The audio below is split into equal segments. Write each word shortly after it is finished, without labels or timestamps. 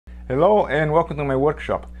Hello and welcome to my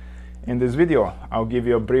workshop. In this video I'll give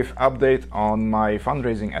you a brief update on my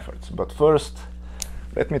fundraising efforts, but first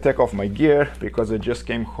let me take off my gear because I just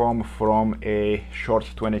came home from a short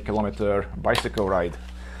 20-kilometer bicycle ride.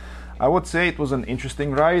 I would say it was an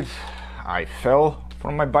interesting ride. I fell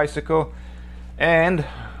from my bicycle and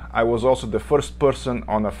I was also the first person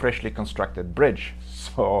on a freshly constructed bridge,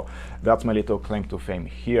 so that's my little claim to fame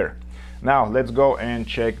here. Now let's go and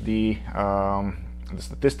check the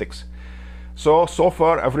statistics. So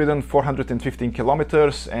far I've ridden 415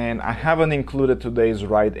 kilometers and I haven't included today's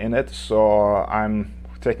ride in it, so I'm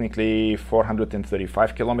technically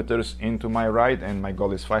 435 kilometers into my ride and my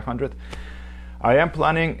goal is 500. I am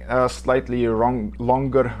planning a slightly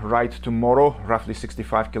longer ride tomorrow, roughly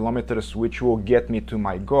 65 kilometers, which will get me to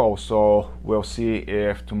my goal, so we'll see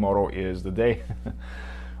if tomorrow is the day.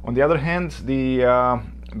 On the other hand, the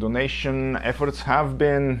donation efforts have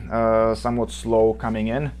been somewhat slow coming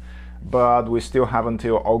in, but we still have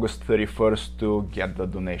until August 31st to get the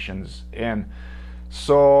donations in.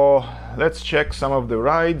 So let's check some of the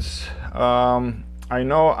rides. I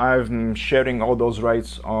know I've been sharing all those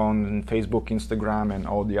rides on Facebook, Instagram and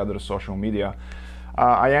all the other social media.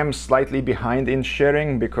 I am slightly behind in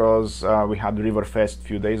sharing because we had Riverfest a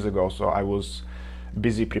few days ago, so I was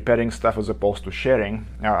busy preparing stuff as opposed to sharing.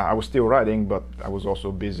 I was still riding, but I was also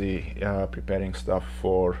busy preparing stuff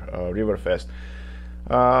for Riverfest.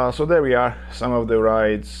 So there we are, some of the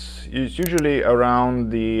rides. It's usually around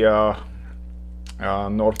the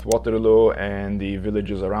North Waterloo and the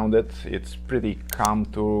villages around it. It's pretty calm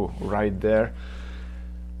to ride there.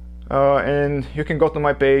 And you can go to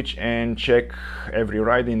my page and check every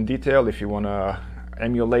ride in detail if you want to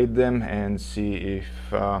emulate them and see if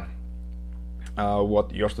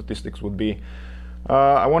what your statistics would be.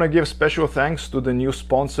 I want to give special thanks to the new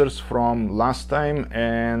sponsors from last time,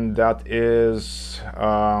 and that is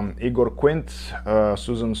Igor Quint,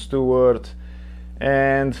 Susan Stewart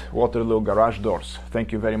and Waterloo Garage Doors.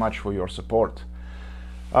 Thank you very much for your support.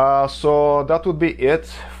 So that would be it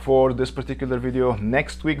for this particular video.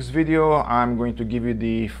 Next week's video I'm going to give you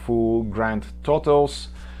the full grand totals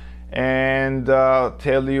and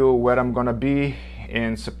tell you where I'm gonna be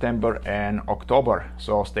in September and October,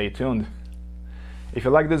 so stay tuned. If you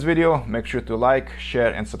like this video, make sure to like,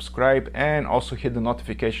 share and subscribe, and also hit the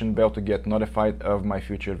notification bell to get notified of my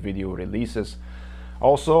future video releases.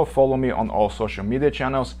 Also follow me on all social media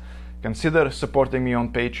channels, consider supporting me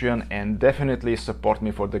on Patreon, and definitely support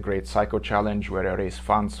me for the Great Cycle Challenge where I raise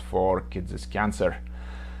funds for kids' cancer.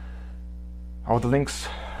 All the links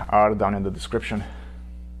are down in the description.